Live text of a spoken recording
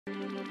Hello,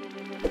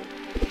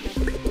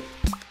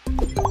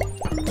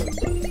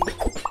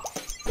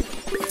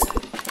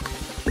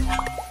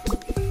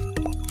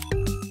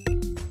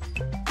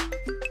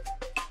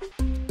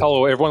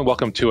 everyone.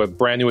 Welcome to a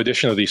brand new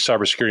edition of the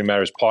Cybersecurity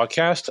Matters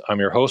podcast.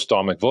 I'm your host,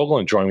 Dominic Vogel,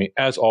 and joining me,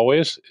 as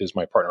always, is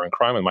my partner in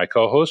crime and my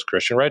co-host,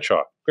 Christian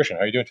Redshaw. Christian,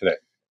 how are you doing today?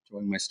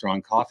 Enjoying my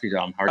strong coffee,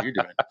 Dom. How are you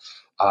doing?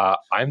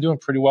 I'm doing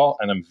pretty well,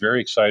 and I'm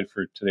very excited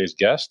for today's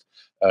guest.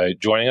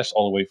 Joining us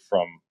all the way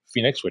from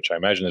Phoenix, which I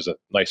imagine is a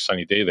nice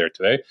sunny day there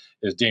today,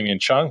 is Damien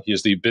Chung. He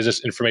is the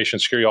Business Information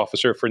Security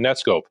Officer for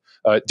Netskope.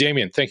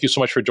 Damien, thank you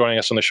so much for joining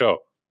us on the show.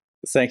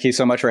 Thank you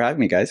so much for having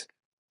me, guys.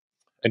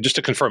 And just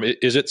to confirm,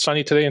 is it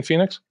sunny today in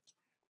Phoenix?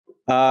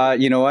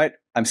 You know what?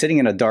 I'm sitting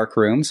in a dark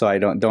room, so I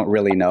don't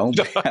really know.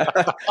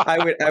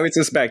 I would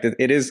suspect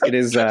it is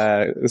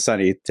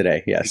sunny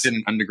today. Yes, it's in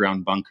an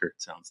underground bunker.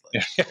 It sounds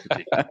like.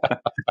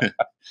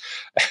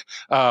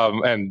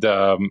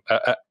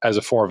 As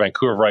a former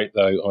Vancouverite,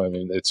 I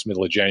mean, it's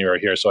middle of January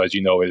here, so as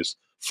you know, it is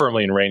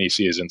firmly in rainy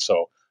season.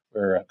 So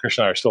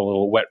Christian and I are still a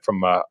little wet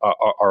from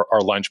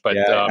our lunch, but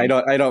yeah,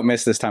 I don't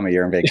miss this time of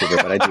year in Vancouver,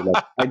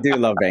 but I do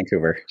love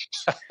Vancouver.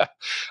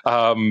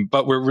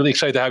 But we're really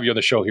excited to have you on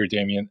the show here,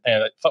 Damien.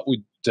 And I thought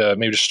we'd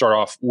maybe just start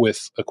off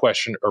with a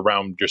question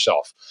around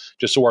yourself,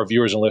 just so our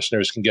viewers and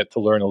listeners can get to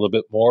learn a little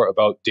bit more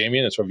about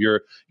Damien and sort of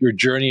your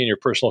journey and your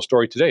personal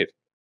story to date.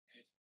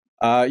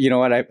 You know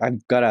what?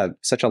 I've got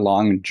such a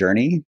long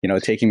journey,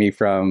 taking me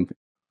from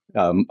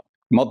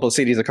multiple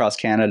cities across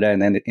Canada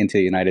and then into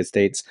the United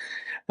States.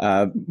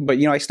 But,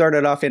 I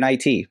started off in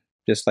IT,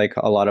 just like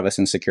a lot of us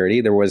in security.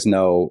 There was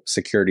no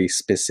security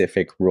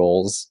specific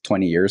roles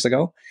 20 years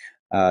ago.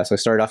 So I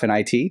started off in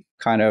IT,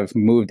 kind of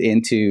moved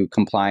into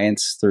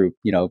compliance through,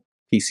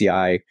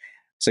 PCI,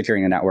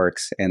 securing the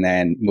networks, and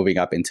then moving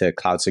up into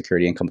cloud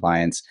security and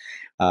compliance.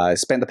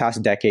 Spent the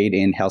past decade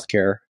in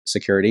healthcare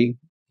security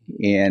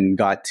and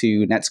got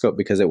to Netskope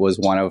because it was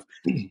one of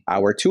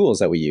our tools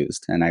that we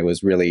used. And I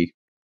was really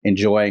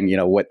enjoying,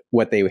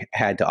 what they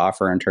had to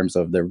offer in terms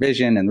of their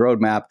vision and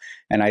roadmap.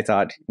 And I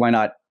thought, why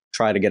not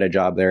try to get a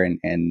job there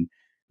and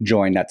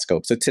join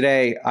Netskope? So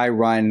today I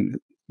run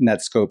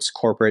Netskope's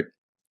corporate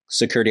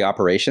security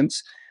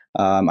operations.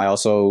 I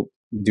also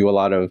do a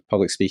lot of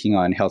public speaking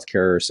on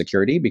healthcare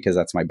security because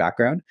that's my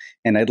background.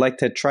 And I'd like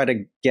to try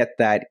to get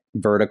that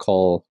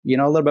vertical, a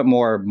little bit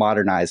more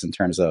modernized in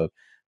terms of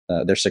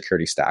their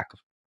security stack.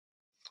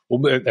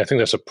 Well, I think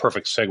that's a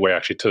perfect segue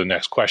actually to the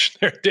next question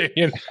there,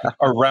 Damien,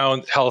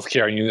 around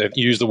healthcare. And you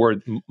use the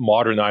word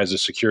modernize the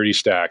security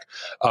stack.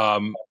 I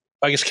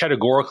guess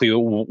categorically,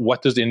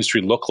 what does the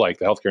industry look like,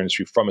 the healthcare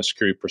industry, from a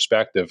security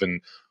perspective,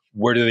 and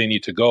where do they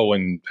need to go,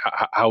 and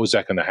how is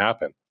that going to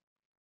happen?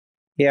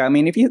 Yeah, I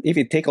mean, if you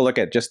take a look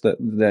at just the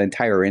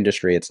entire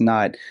industry, it's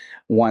not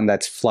one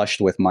that's flushed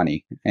with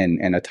money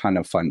and a ton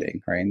of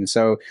funding, right? And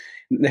so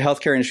the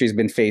healthcare industry has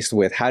been faced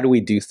with, how do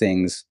we do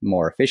things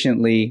more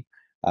efficiently?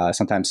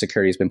 Sometimes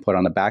security has been put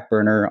on the back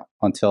burner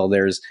until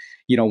there's,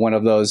 one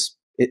of those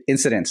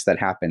incidents that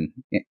happen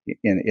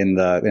in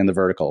the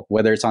vertical,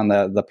 whether it's on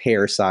the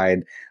payer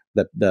side,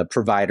 the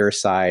provider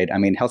side. I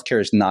mean,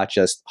 healthcare is not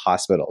just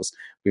hospitals.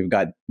 We've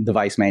got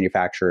device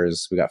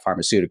manufacturers, we've got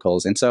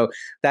pharmaceuticals. And so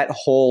that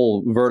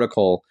whole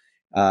vertical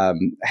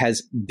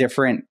has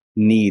different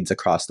needs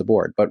across the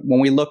board. But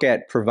when we look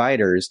at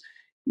providers,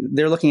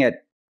 they're looking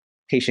at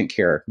patient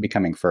care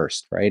becoming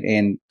first, right?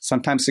 And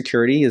sometimes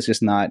security is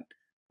just not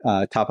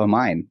top of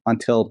mind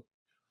until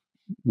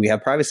we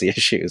have privacy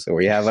issues, or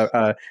we have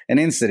an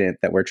incident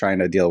that we're trying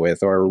to deal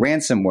with, or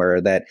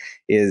ransomware that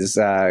is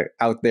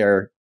out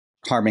there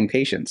harming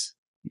patients.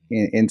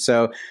 And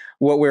so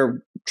what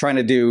we're trying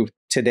to do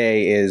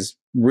today is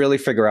really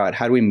figure out,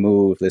 how do we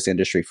move this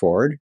industry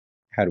forward?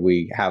 How do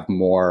we have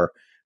more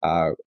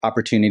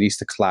opportunities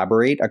to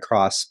collaborate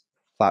across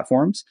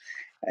platforms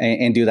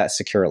and do that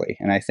securely?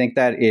 And I think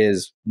that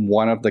is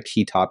one of the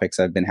key topics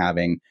I've been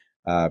having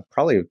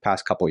probably the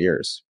past couple of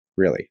years,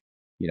 really.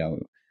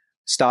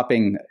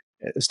 Stopping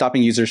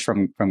users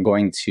from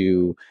going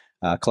to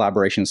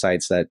collaboration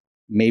sites that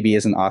maybe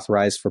isn't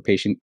authorized for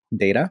patient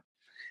data,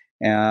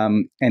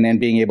 and then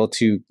being able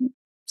to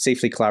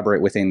safely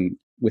collaborate within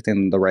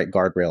the right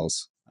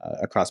guardrails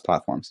across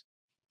platforms.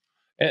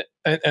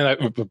 And I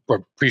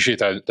appreciate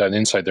that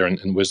insight there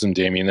and wisdom,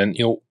 Damien. And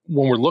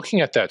when we're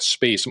looking at that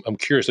space, I'm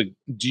curious, like,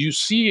 do you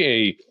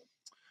see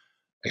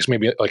I guess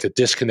maybe like a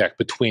disconnect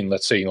between,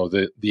 let's say,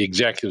 the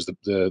executives,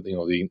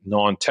 the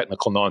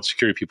non-technical,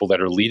 non-security people that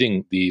are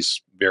leading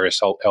these various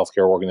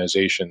healthcare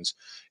organizations?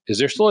 Is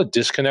there still a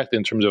disconnect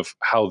in terms of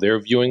how they're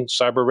viewing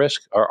cyber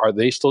risk? Are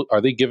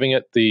they giving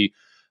it the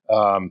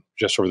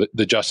just sort of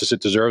the justice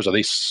it deserves? Are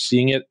they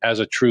seeing it as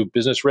a true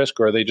business risk,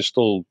 or are they just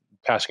still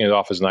passing it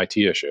off as an IT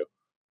issue?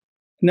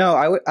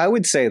 No, I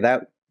would say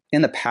that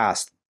in the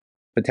past,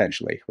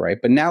 potentially, right?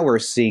 But now we're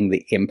seeing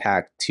the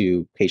impact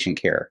to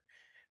patient care.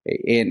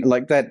 In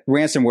like that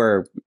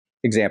ransomware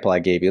example I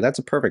gave you, that's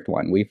a perfect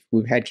one.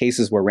 We've had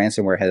cases where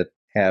ransomware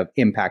have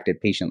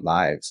impacted patient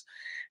lives.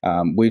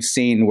 We've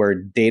seen where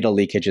data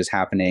leakage is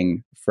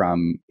happening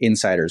from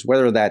insiders,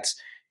 whether that's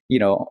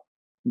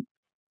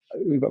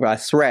a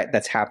threat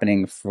that's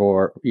happening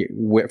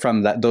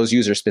from those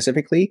users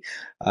specifically,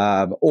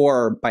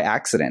 or by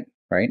accident,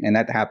 right? And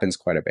that happens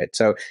quite a bit.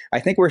 So I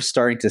think we're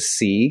starting to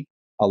see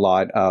a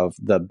lot of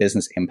the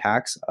business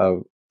impacts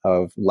of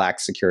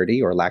lax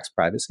security or lax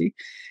privacy.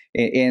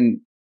 And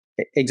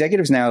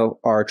executives now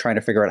are trying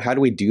to figure out, how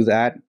do we do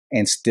that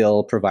and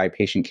still provide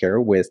patient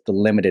care with the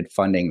limited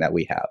funding that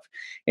we have?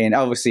 And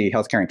obviously,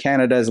 healthcare in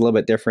Canada is a little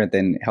bit different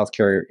than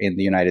healthcare in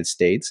the United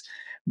States,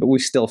 but we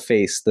still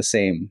face the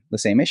same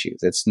issues.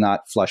 It's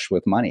not flush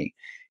with money.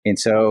 And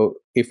so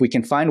if we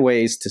can find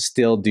ways to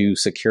still do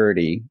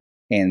security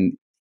and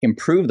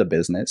improve the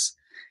business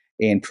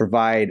and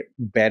provide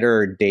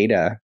better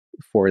data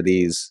for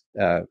these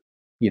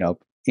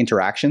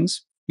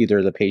interactions,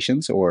 either the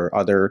patients or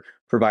other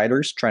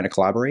providers trying to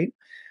collaborate,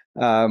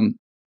 I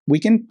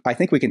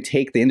think we can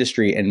take the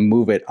industry and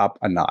move it up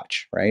a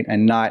notch, right?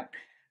 And not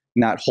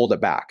hold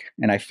it back.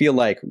 And I feel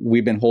like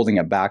we've been holding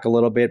it back a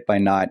little bit by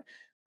not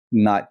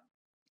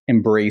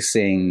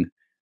embracing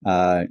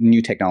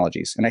new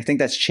technologies. And I think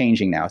that's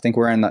changing now. I think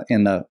we're in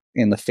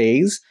the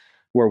phase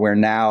where we're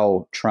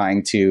now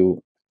trying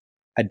to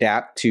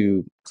adapt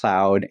to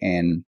cloud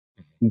and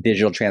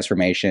digital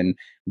transformation,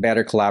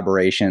 better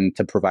collaboration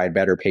to provide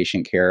better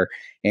patient care.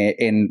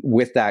 And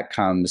with that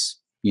comes,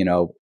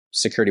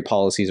 security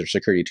policies or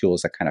security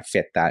tools that kind of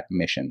fit that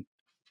mission.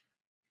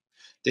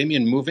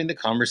 Damien, moving the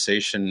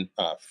conversation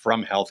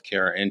from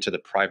healthcare into the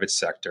private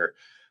sector,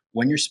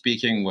 when you're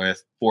speaking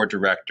with board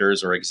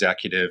directors or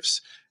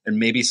executives, and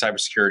maybe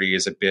cybersecurity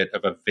is a bit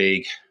of a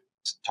vague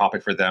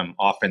topic for them,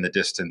 off in the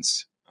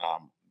distance,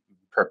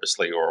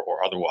 purposely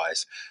or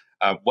otherwise,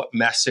 what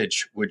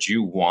message would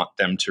you want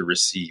them to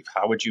receive?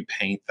 How would you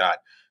paint that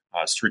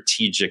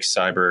strategic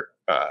cyber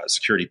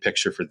security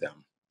picture for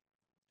them?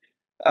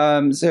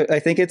 So I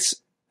think it's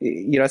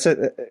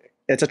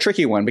a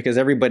tricky one, because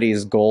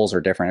everybody's goals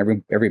are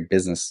different. Every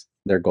business,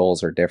 their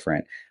goals are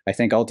different. I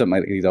think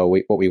ultimately, though,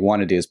 what we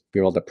want to do is be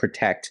able to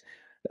protect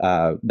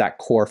that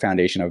core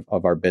foundation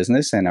of our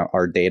business and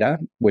our data,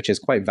 which is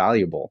quite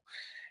valuable.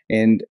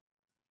 And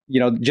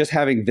just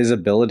having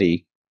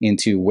visibility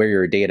into where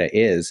your data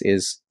is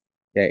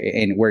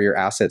and where your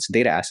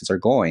data assets are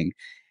going,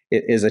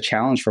 is a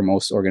challenge for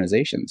most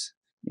organizations.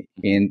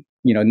 And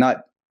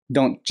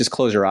don't just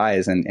close your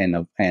eyes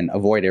and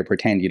avoid it or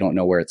pretend you don't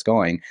know where it's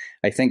going.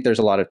 I think there's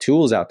a lot of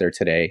tools out there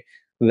today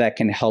that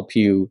can help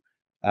you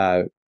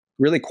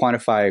really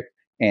quantify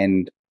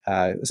and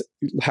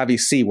have you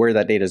see where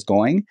that data is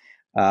going,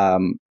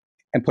 and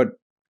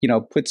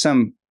put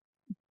some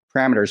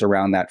parameters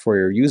around that for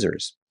your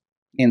users.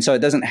 And so it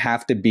doesn't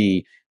have to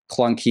be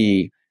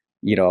clunky,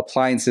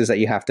 appliances that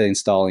you have to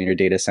install in your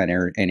data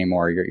center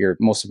anymore.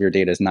 Most of your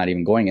data is not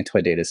even going into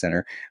a data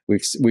center.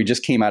 We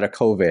just came out of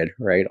COVID,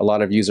 right? A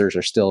lot of users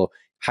are still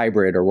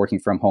hybrid or working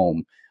from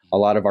home. A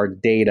lot of our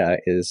data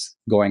is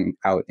going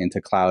out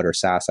into cloud or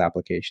SaaS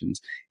applications.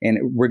 And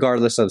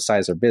regardless of the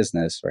size of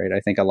business, right? I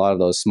think a lot of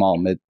those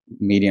small,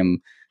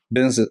 medium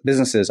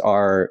businesses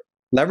are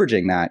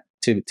leveraging that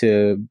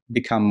to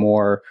become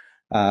more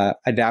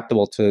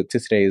adaptable to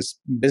today's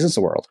business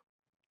world.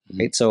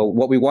 Right? So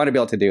what we want to be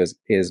able to do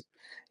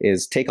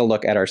is take a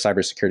look at our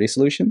cybersecurity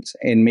solutions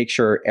and make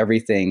sure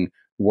everything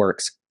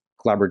works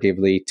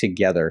collaboratively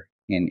together,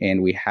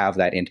 and we have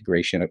that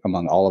integration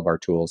among all of our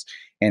tools,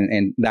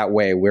 and that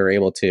way we're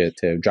able to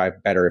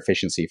drive better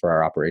efficiency for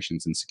our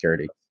operations and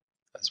security.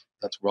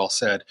 That's well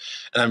said.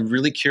 And I'm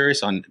really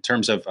curious in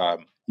terms of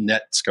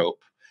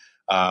Netskope.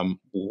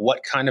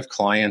 What kind of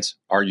clients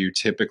are you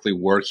typically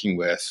working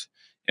with?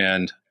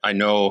 And I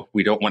know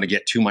we don't want to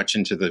get too much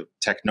into the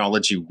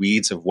technology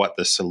weeds of what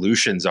the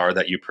solutions are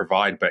that you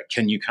provide, but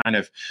can you kind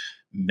of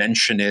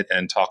mention it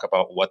and talk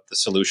about what the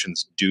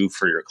solutions do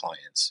for your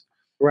clients?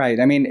 Right.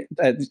 I mean,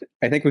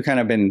 I think we've kind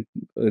of been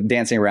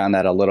dancing around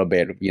that a little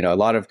bit. A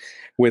lot of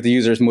with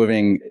users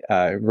moving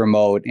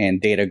remote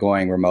and data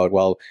going remote.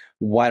 Well,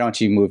 why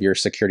don't you move your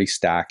security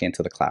stack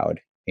into the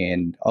cloud?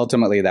 And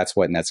ultimately, that's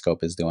what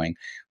Netskope is doing.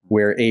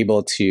 We're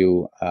able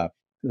to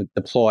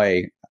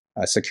deploy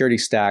a security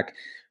stack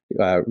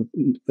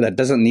that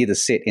doesn't need to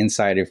sit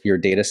inside of your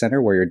data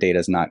center where your data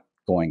is not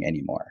going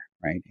anymore,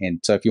 right?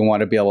 And so if you want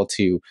to be able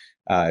to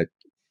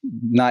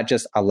not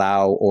just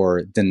allow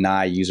or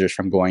deny users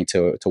from going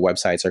to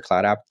websites or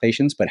cloud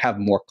applications, but have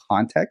more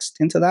context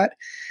into that,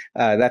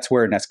 that's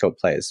where Netskope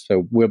plays.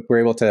 So we're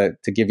able to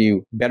give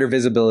you better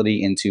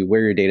visibility into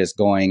where your data is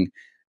going,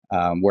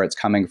 where it's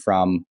coming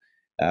from,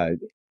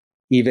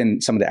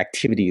 even some of the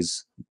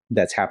activities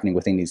that's happening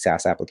within these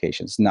SaaS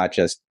applications, not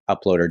just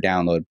upload or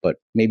download, but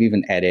maybe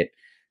even edit,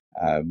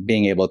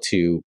 being able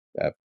to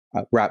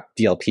wrap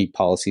DLP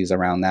policies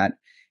around that.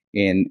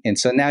 And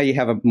so now you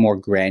have a more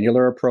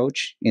granular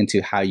approach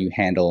into how you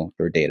handle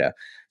your data.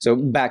 So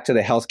back to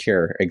the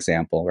healthcare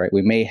example, right?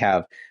 We may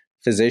have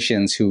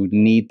physicians who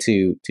need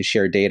to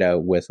share data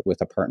with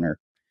a partner.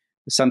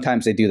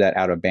 Sometimes they do that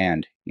out of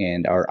band,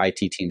 and our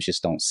IT teams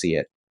just don't see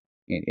it.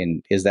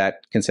 And is that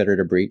considered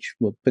a breach?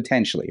 Well,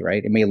 potentially,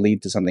 right? It may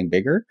lead to something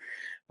bigger.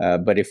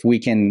 But if we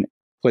can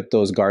put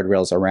those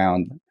guardrails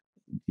around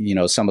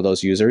some of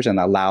those users and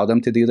allow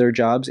them to do their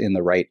jobs in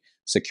the right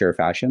secure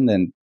fashion,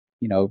 then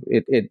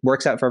it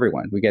works out for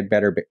everyone. We get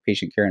better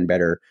patient care and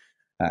better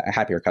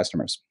happier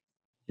customers.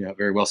 Yeah,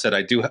 very well said.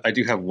 I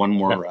do have one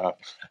more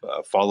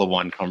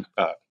follow-on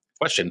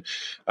question.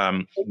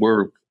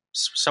 We're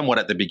somewhat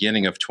at the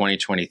beginning of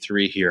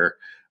 2023 here.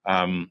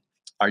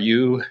 Are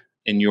you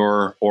in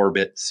your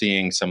orbit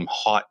seeing some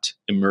hot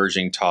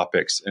emerging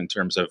topics in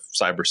terms of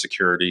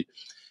cybersecurity?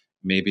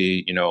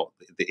 Maybe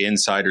the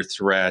insider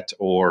threat,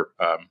 or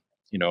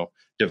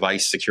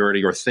device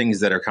security, or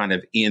things that are kind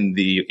of in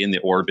the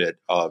orbit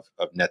of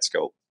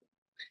Netskope?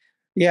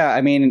 Yeah,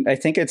 I mean, I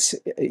think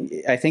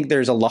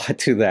there's a lot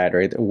to that,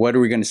 right? What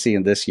are we going to see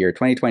in this year?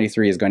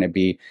 2023 is going to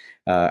be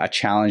a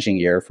challenging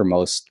year for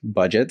most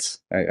budgets.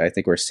 I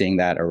think we're seeing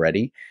that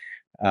already.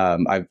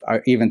 I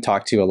even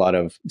talked to a lot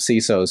of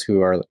CISOs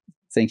who are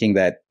thinking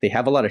that they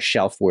have a lot of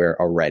shelfware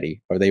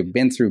already, or they've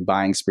been through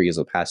buying sprees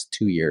the past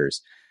 2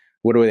 years.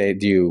 What do they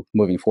do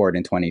moving forward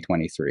in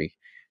 2023?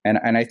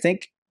 And I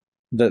think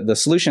the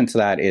solution to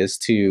that is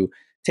to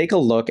take a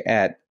look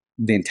at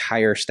the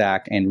entire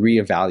stack and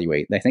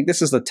reevaluate. I think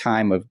this is the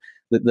time of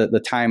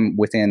the time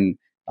within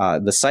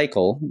the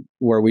cycle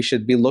where we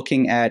should be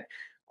looking at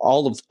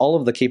all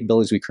of the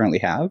capabilities we currently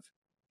have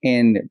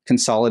and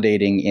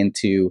consolidating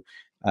into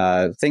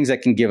things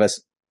that can give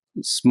us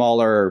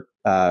smaller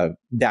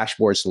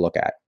dashboards to look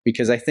at.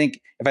 Because I think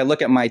if I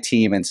look at my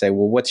team and say,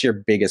 well, what's your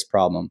biggest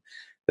problem?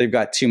 They've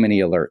got too many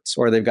alerts,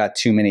 or they've got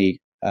too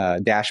many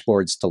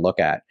dashboards to look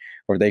at,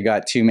 or they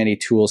got too many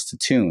tools to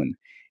tune.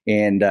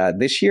 And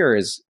this year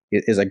is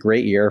a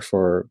great year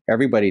for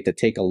everybody to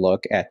take a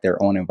look at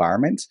their own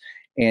environment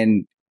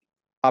and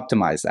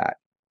optimize that,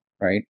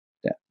 right?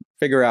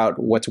 Figure out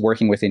what's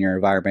working within your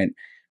environment,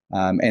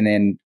 and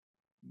then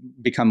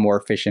become more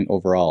efficient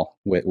overall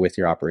with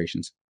your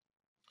operations.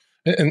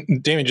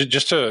 And Damien,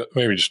 just to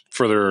maybe just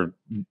further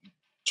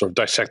sort of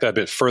dissect that a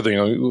bit further,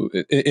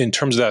 in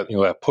terms of that,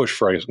 that push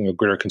for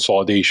greater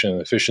consolidation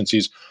and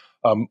efficiencies,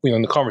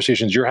 in the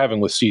conversations you're having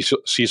with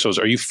CISOs,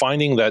 are you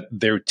finding that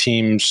their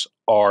teams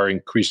are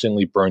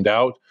increasingly burned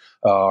out?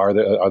 Are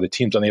the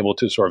teams unable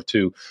to sort of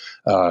to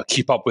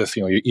keep up with?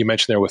 You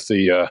mentioned there with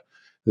the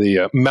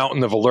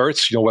mountain of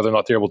alerts, whether or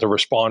not they're able to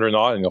respond or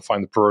not, and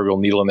find the proverbial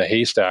needle in the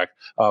haystack.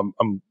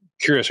 I'm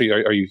curious,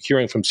 are you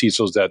hearing from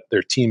CISOs that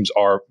their teams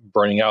are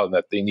burning out and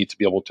that they need to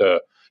be able to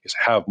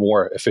have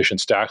more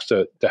efficient stacks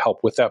to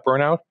help with that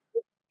burnout?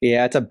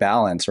 Yeah, it's a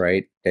balance,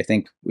 right? I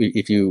think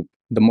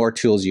the more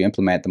tools you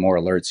implement, the more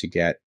alerts you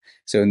get.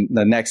 So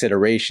the next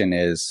iteration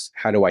is,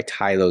 how do I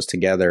tie those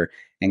together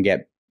and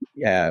get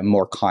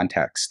more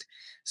context?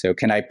 So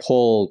can I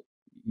pull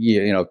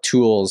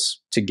tools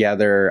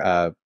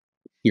together,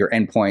 your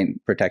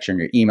endpoint protection,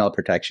 your email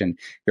protection,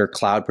 your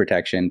cloud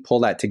protection, pull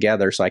that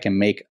together so I can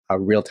make a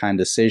real-time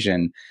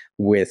decision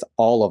with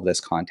all of this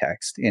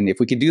context. And if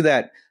we could do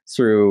that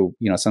through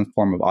some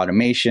form of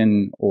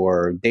automation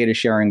or data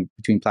sharing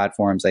between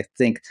platforms, I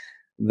think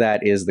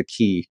that is the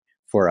key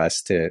for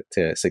us to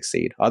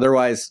succeed.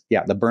 Otherwise,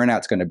 yeah, the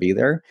burnout's going to be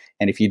there.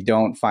 And if you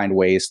don't find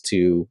ways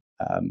to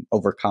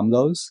overcome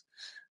those,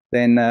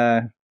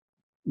 then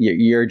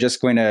you're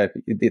just going to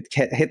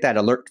hit that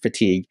alert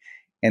fatigue,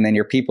 and then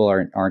your people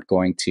aren't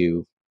going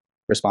to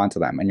respond to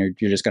them, and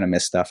you're just going to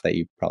miss stuff that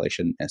you probably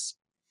shouldn't miss.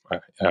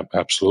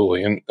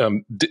 Absolutely.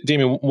 And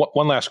Damien,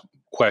 one last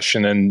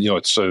question, and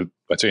I'd say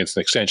it's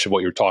an extension of what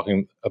you were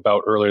talking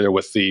about earlier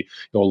with the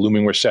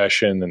looming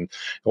recession and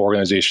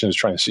organizations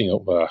trying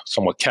to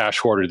somewhat cash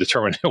hoard to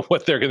determine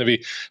what they're going to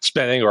be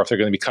spending or if they're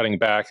going to be cutting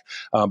back,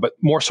 but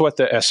more so at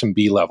the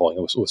SMB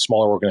level, with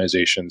smaller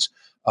organizations.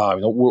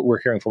 We're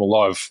hearing from a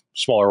lot of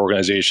smaller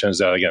organizations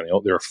that, again,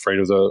 they're afraid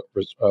of the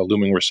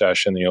looming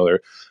recession.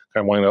 They're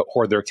kind of wanting to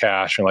hoard their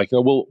cash and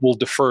we'll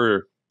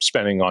defer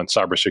spending on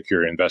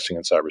cybersecurity, investing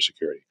in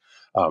cybersecurity.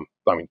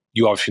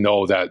 You obviously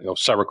know that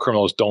cyber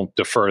criminals don't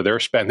defer their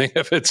spending.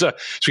 If it's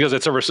because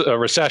it's a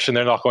recession,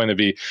 they're not going to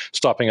be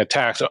stopping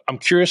attacks. I'm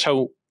curious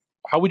how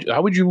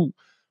would you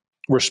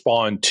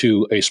respond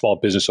to a small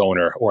business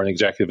owner or an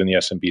executive in the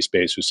SMB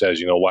space who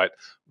says, what,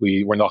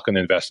 we're not going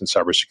to invest in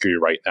cybersecurity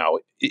right now?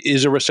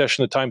 Is a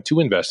recession the time to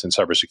invest in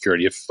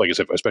cybersecurity? If, like I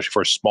said, especially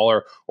for a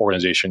smaller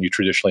organization, you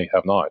traditionally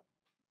have not.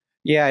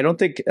 Yeah, I don't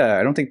think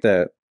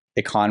the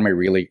economy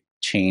really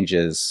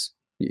changes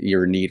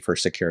your need for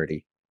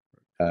security.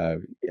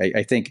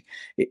 I think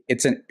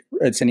it's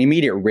an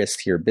immediate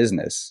risk to your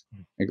business,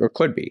 or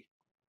could be,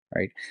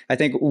 right? I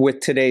think with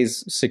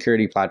today's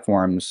security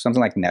platforms,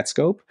 something like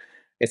Netskope,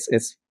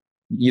 it's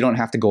you don't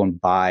have to go and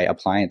buy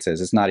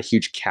appliances. It's not a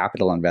huge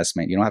capital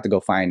investment. You don't have to go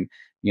find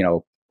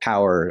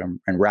power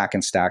and rack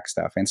and stack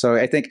stuff. And so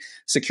I think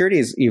security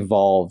has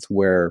evolved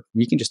where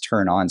you can just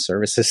turn on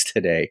services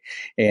today,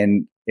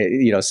 and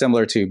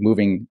similar to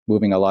moving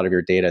a lot of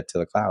your data to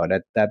the cloud,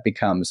 that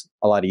becomes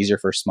a lot easier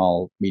for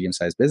small,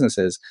 medium-sized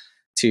businesses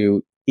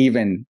to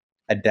even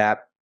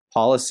adapt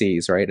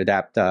policies, right?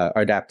 Adapt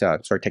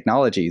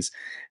technologies,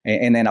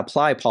 and then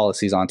apply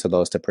policies onto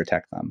those to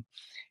protect them.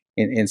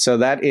 And so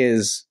that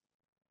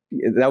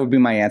would be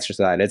my answer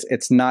to that.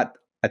 It's not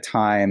a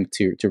time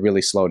to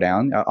really slow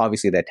down.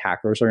 Obviously, the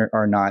attackers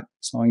are not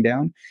slowing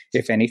down.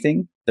 If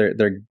anything,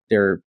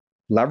 they're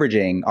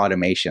leveraging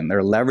automation.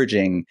 They're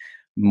leveraging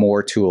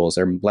more tools.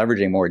 They're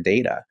leveraging more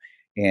data,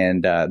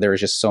 and there is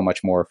just so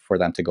much more for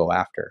them to go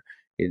after.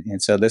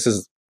 And so this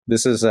is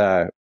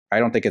I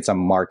don't think it's a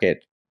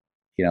market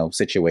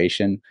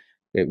situation.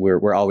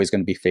 We're always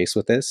going to be faced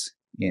with this,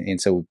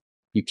 and so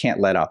you can't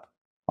let up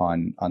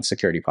on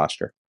security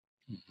posture.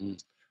 Mm-hmm.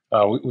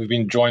 We've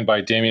been joined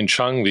by Damien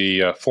Chung,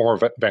 the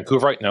former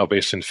Vancouverite, now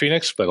based in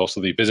Phoenix, but also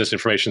the Business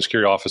Information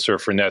Security Officer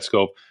for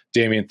Netskope.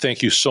 Damien,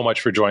 thank you so much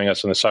for joining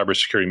us on the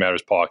Cybersecurity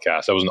Matters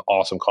podcast. That was an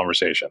awesome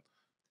conversation.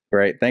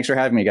 Great. Thanks for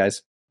having me,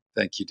 guys.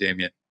 Thank you,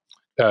 Damien.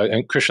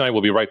 And Christian and I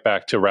will be right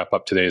back to wrap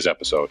up today's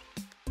episode.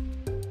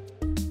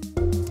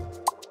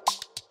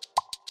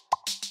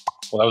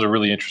 Well, that was a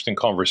really interesting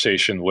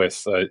conversation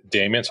with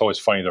Damien. It's always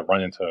funny to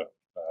run into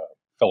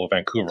fellow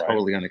Vancouver.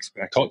 Totally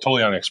unexpected.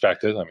 Totally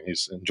unexpected. I mean,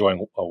 he's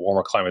enjoying a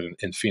warmer climate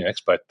in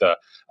Phoenix, but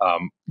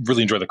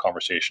really enjoyed the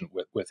conversation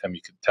with him.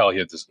 You could tell he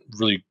had this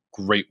really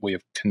great way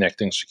of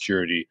connecting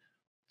security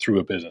through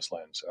a business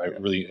lens. I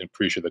really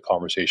appreciate the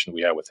conversation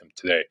we had with him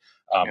today.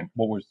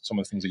 What were some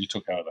of the things that you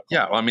took out of that?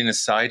 Yeah, well, I mean,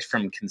 aside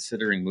from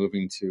considering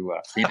moving to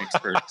Phoenix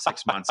for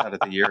 6 months out of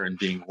the year and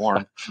being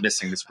warm,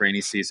 missing this rainy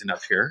season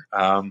up here,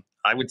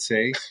 I would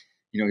say,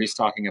 he's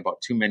talking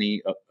about too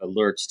many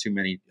alerts, too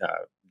many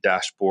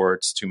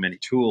dashboards, too many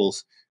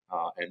tools,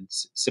 and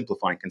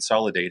simplifying,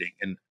 consolidating.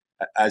 And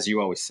as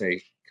you always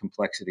say,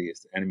 complexity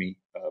is the enemy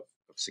of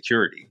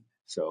security.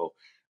 So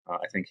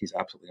I think he's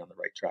absolutely on the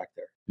right track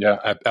there.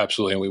 Yeah,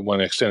 absolutely. And we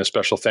want to extend a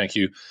special thank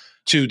you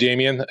to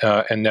Damien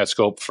and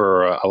Netskope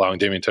for allowing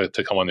Damien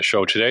to come on the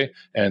show today.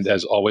 And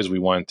as always, we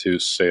want to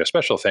say a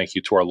special thank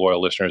you to our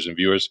loyal listeners and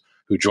viewers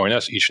who join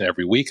us each and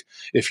every week.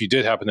 If you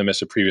did happen to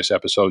miss a previous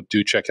episode,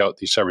 do check out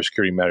the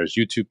Cybersecurity Matters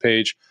YouTube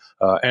page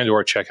and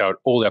or check out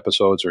old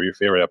episodes or your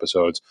favorite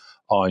episodes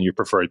on your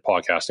preferred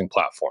podcasting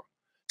platform.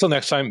 Till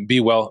next time,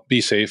 be well,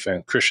 be safe,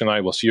 and Christian and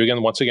I will see you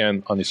again once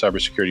again on the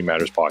Cybersecurity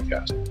Matters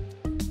podcast.